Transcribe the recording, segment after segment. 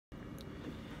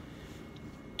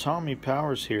Tommy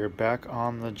Powers here, back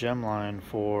on the gem line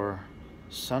for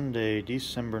Sunday,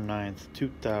 December 9th,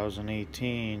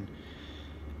 2018.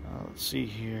 Let's see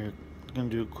here. I'm going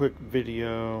to do a quick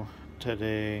video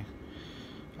today.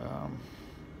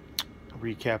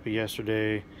 Recap of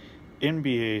yesterday.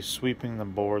 NBA sweeping the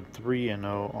board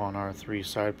 3-0 on our 3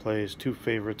 side plays. 2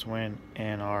 favorites win,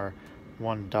 and our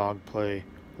 1 dog play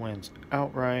wins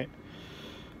outright.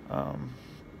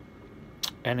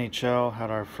 NHL had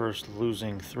our first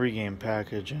losing 3-game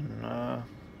package in a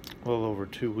little over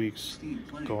 2 weeks,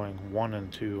 going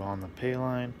 1-2 on the pay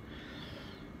line.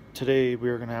 Today we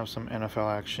are going to have some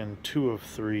NFL action. 2 of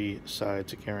 3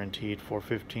 sides guaranteed for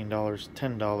 $15,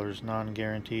 $10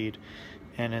 non-guaranteed,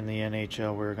 and in the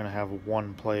NHL we're going to have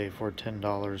 1 play for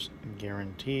 $10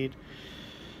 guaranteed.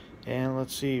 And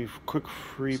let's see, quick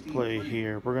free play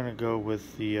here. We're going to go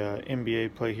with the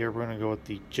NBA play here. We're going to go with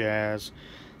the Jazz,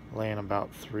 laying about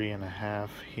 3.5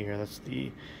 here. That's the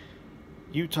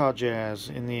Utah Jazz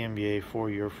in the NBA for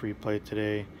your free play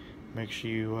today. Make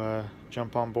sure you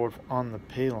jump on board on the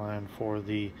pay line for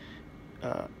the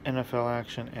NFL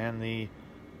action and the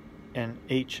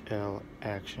NHL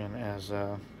action, as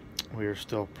we are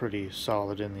still pretty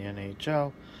solid in the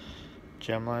NHL.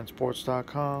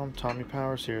 GemlineSports.com. Tommy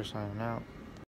Powers here, signing out.